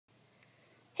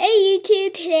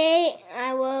YouTube. Today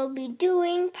I will be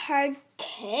doing part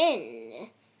 10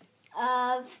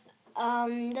 of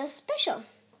the special.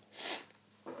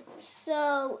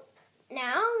 So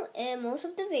now in most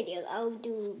of the videos I'll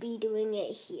be doing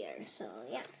it here. So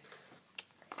yeah.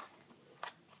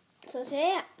 So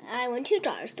today I went to a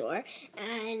dollar store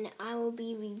and I will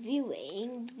be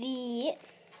reviewing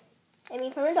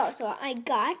from a dollar store I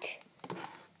got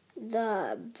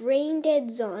the Brain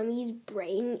Dead Zombies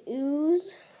Brain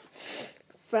Ooze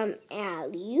from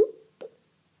Alley-oop.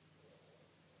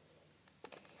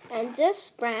 And this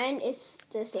brand is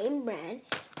the same brand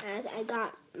as I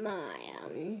got my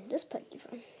this putty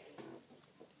from.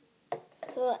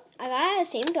 So I got it at the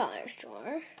same dollar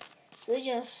store. So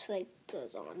just like the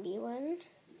zombie one.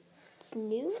 It's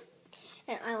new.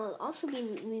 And I will also be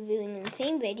reviewing in the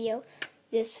same video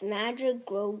this Magic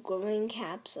Growing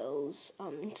Capsules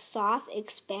soft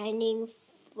expanding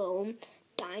foam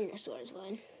dinosaurs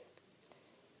one.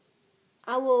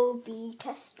 I will be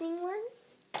testing one.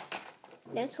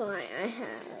 That's why I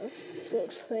have this little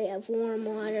tray of warm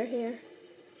water here.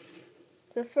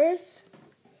 But first,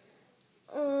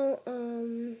 first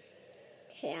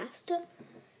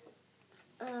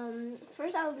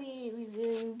I will be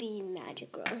reviewing the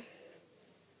Magic Grow.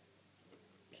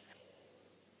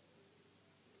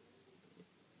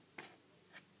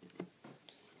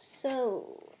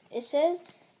 So it says,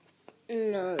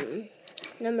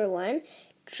 number 1,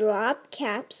 drop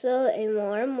capsule in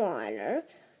warm water.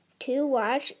 2,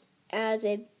 watch as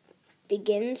it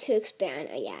begins to expand.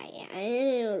 And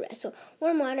it'll rest. So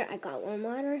warm water, I got warm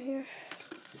water here.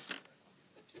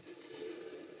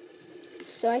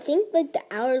 So I think like the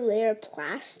outer layer of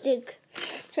plastic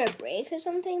sort of breaks or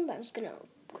something, but I'm just gonna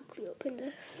quickly open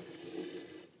this.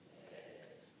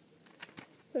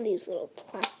 One of these little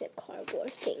plastic cardboard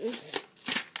things.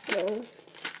 No.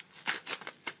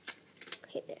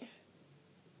 Okay, there.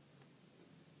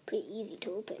 Pretty easy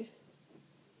to open.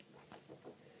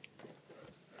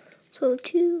 So I'm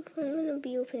gonna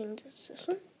be opening this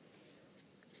one.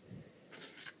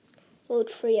 Little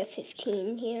tray of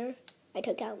 15 here. I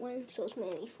took out one, so it's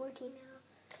mainly 14 now.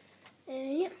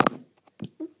 And yeah.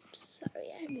 Oops,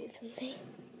 sorry, I moved something.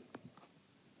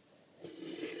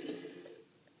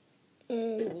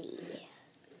 And yeah.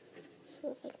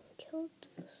 So if I can kill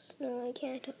this. No, I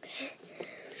can't. Okay.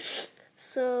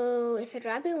 So if I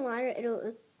drop it in water,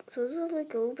 so this is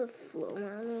like a little bit of flow. I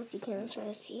don't know if you can try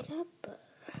to see that, but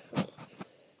wait.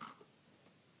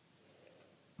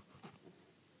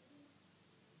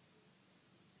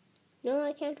 No,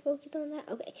 I can't focus on that.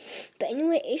 Okay. But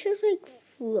anyway, it's just like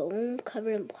foam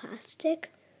covered in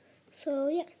plastic. So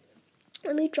yeah.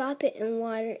 Let me drop it in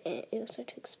water and it'll start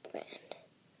to expand.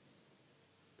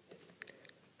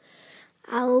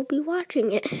 I will be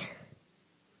watching it.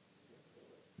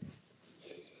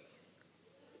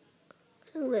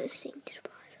 I'll let it sink to the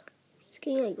bottom. It's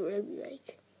getting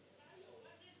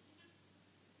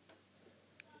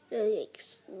really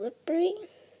slippery.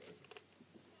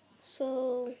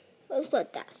 So let's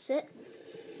let that sit.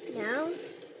 Now,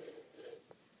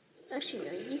 actually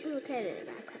no, you can look at it in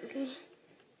the background, okay?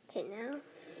 Okay, now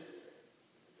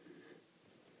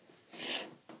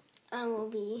I will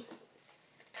be.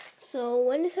 So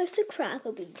when it starts to crack,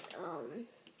 I'll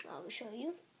show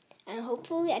you, and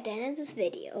hopefully at the end of this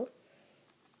video,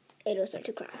 it'll start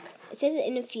to crack. It says it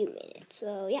in a few minutes.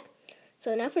 So yeah.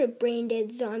 So now for the Brain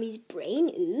Dead Zombies Brain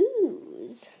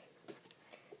Ooze.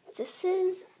 This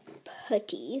is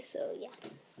putty, so yeah.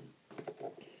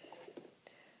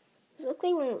 This looks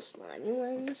like one of those slimy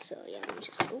ones, so yeah, let me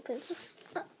just open this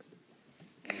up.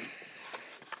 It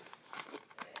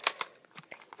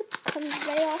comes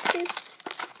right off this.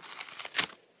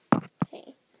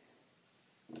 Okay.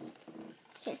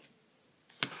 Here.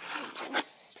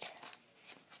 Just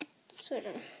sort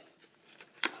of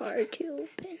hard to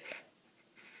open.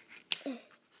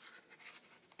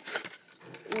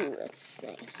 Ooh, that's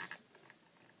nice.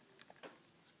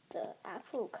 The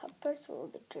actual cover's a little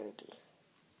bit dirty.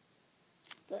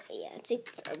 But yeah, it's like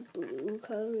a blue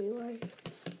colory one.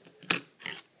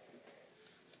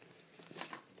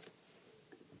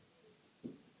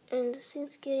 And this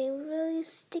thing's getting really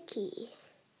sticky.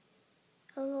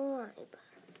 I don't know why, but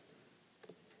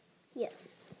yeah.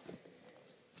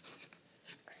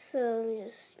 So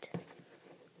just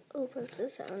open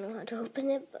this. I don't know how to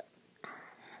open it, but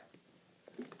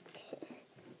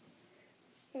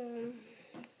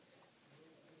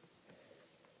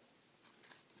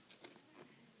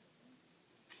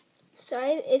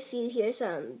sorry if you hear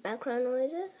some background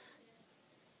noises.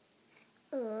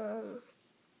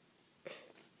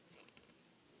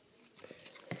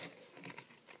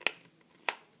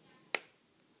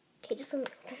 Okay, just let me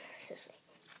open this way.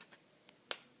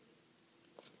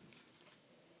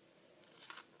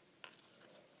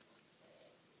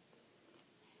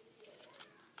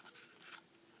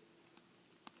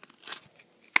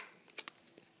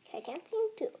 Okay, I can't seem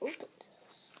to open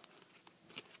this.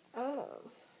 Oh.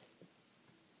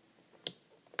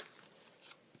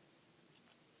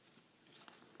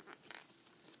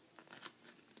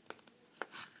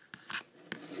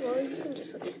 Well, you can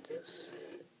just look at this.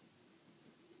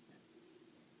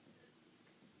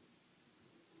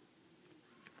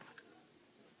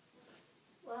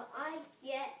 Well, I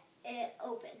get it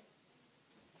open.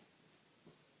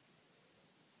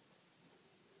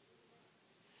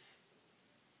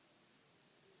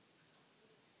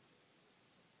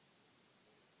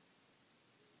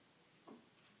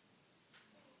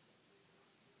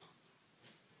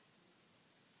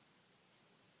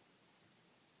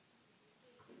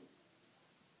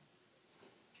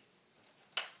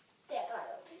 There, I got it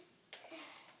open.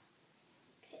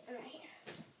 Okay, I'm right here.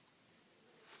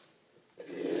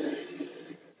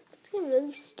 It's getting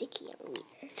really sticky and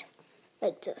weird.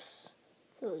 Like this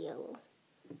little yellow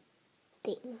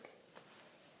thing.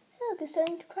 Look, it's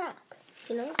starting to crack.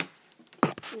 You know?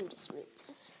 Let me just move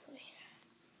this over here.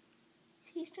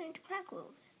 See, it's starting to crack a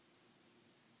little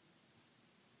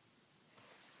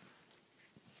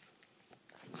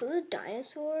bit. So the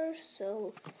dinosaurs,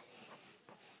 so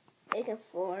they can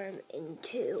form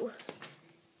into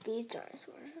these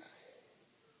dinosaurs.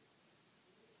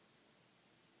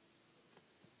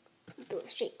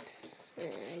 Those shapes,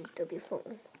 and they'll be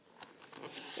foam.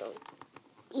 So,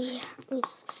 yeah,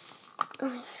 it's, oh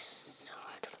my gosh, so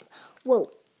hard.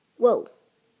 Whoa, whoa.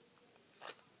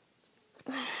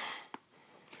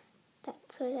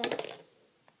 That's sort of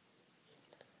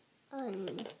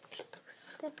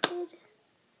unexpected.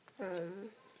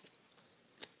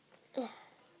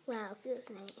 Wow, feels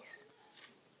nice.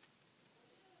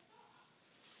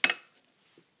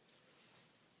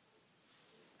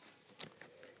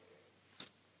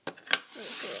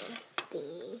 There's a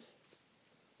thingy.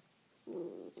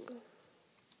 Ooh.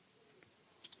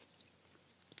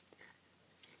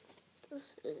 This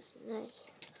is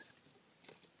nice.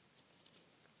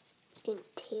 You can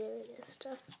tear this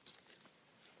stuff.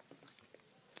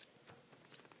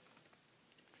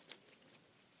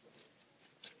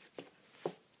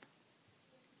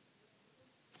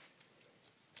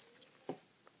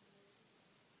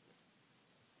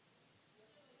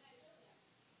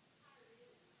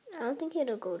 I don't think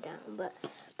it'll go down, but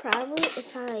probably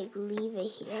if I like leave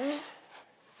it here,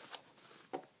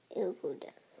 it'll go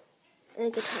down.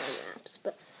 Like a time lapse.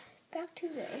 But back to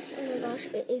this. Oh my gosh,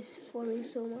 it is forming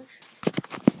so much.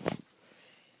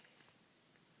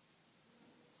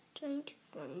 It's trying to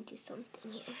form into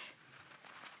something here.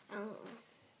 I don't know.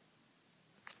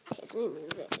 Okay, so let me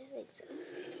move it like this.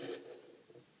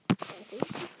 I think it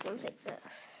forms like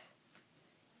this.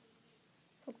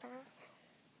 Like that.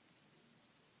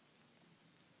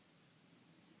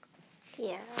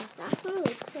 Yeah, that's what it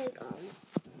looks like.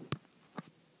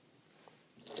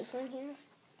 This one here.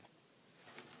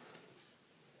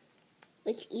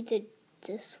 Like either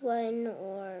this one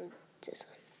or this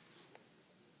one.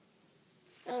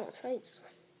 I don't know, it's probably this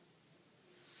one.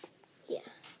 Yeah.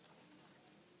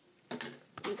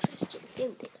 Interesting. It's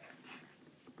getting bigger.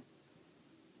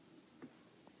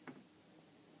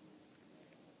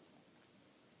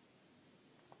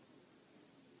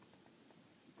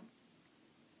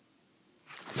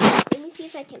 Let me see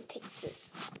if I can pick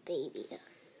this baby up.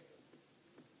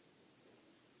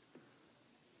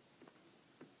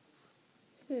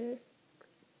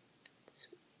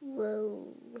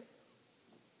 Whoa.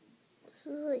 This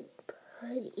is like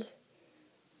putty.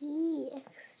 Eee,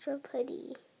 extra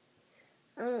putty.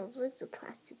 I don't know, it's like the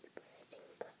plastic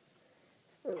thing, but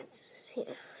what's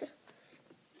here?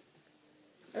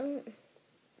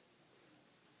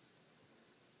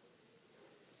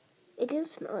 It doesn't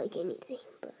smell like anything,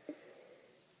 but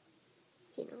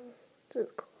you know, it's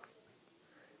really cool.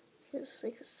 It's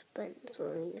like a sponge, so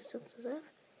when you stuff this up,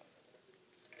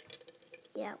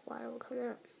 yeah, water will come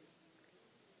out.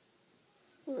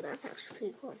 Ooh, that's actually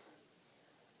pretty cool.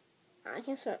 I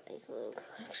can start like a little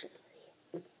collection.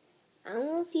 I don't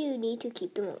know if you need to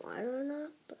keep them in water or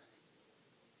not, but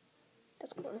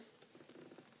that's cool.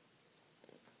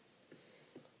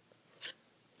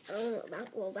 I don't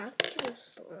know, back to the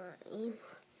slime.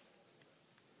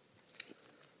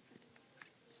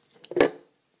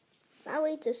 By the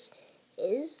way, this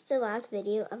is the last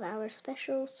video of our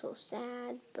special, so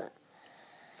sad, but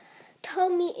tell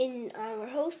me in our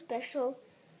whole special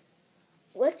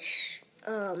which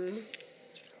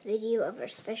video of our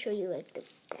special you like the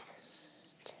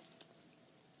best.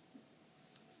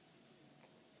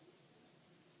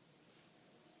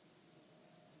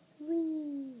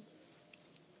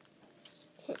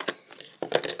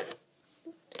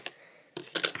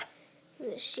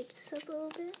 just shape this up a little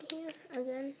bit here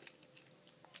again,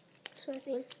 sort of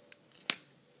thing.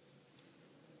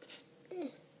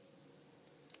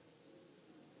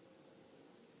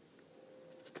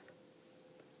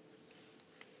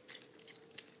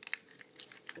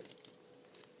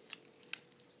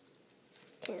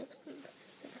 Okay, let's put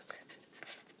this back.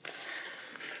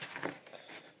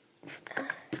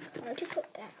 It's hard to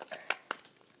put back.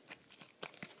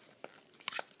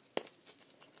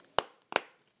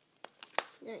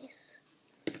 Nice.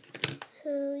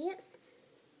 So, yeah.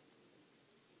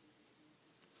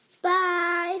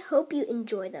 Bye. Hope you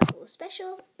enjoyed that whole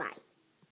special. Bye.